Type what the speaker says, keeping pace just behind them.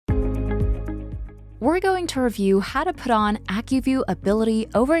we're going to review how to put on ACUVUE Abiliti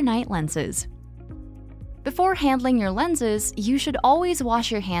overnight lenses. Before handling your lenses, you should always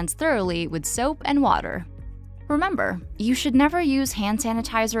wash your hands thoroughly with soap and water. Remember, you should never use hand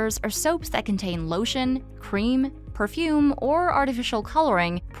sanitizers or soaps that contain lotion, cream, perfume, or artificial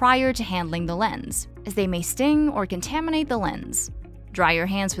coloring prior to handling the lens, as they may sting or contaminate the lens. Dry your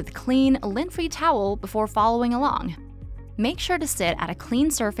hands with clean, lint-free towel before following along. Make sure to sit at a clean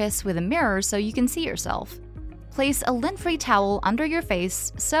surface with a mirror so you can see yourself. Place a lint-free towel under your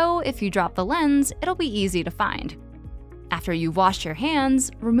face so if you drop the lens, it'll be easy to find. After you've washed your hands,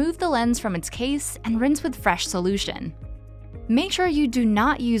 remove the lens from its case and rinse with fresh solution. Make sure you do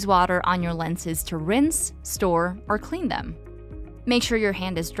not use water on your lenses to rinse, store, or clean them. Make sure your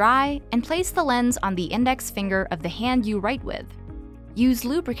hand is dry and place the lens on the index finger of the hand you write with. Use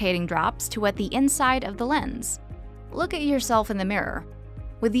lubricating drops to wet the inside of the lens. Look at yourself in the mirror.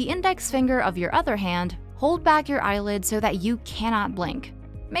 With the index finger of your other hand, hold back your eyelid so that you cannot blink.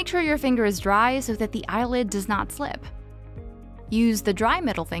 Make sure your finger is dry so that the eyelid does not slip. Use the dry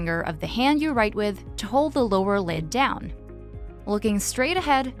middle finger of the hand you write with to hold the lower lid down. Looking straight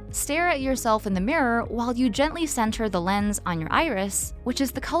ahead, stare at yourself in the mirror while you gently center the lens on your iris, which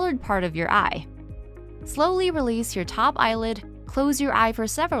is the colored part of your eye. Slowly release your top eyelid, close your eye for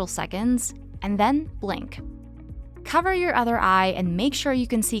several seconds, and then blink. Cover your other eye and make sure you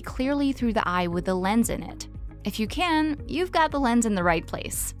can see clearly through the eye with the lens in it. If you can, you've got the lens in the right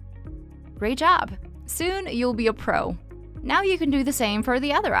place. Great job! Soon you'll be a pro. Now you can do the same for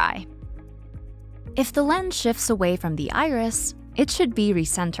the other eye. If the lens shifts away from the iris, it should be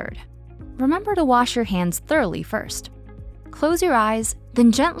recentered. Remember to wash your hands thoroughly first. Close your eyes,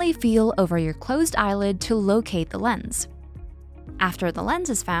 then gently feel over your closed eyelid to locate the lens. After the lens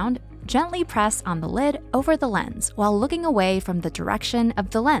is found, gently press on the lid over the lens while looking away from the direction of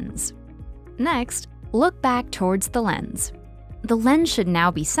the lens. Next, look back towards the lens. The lens should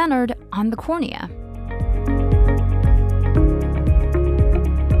now be centered on the cornea.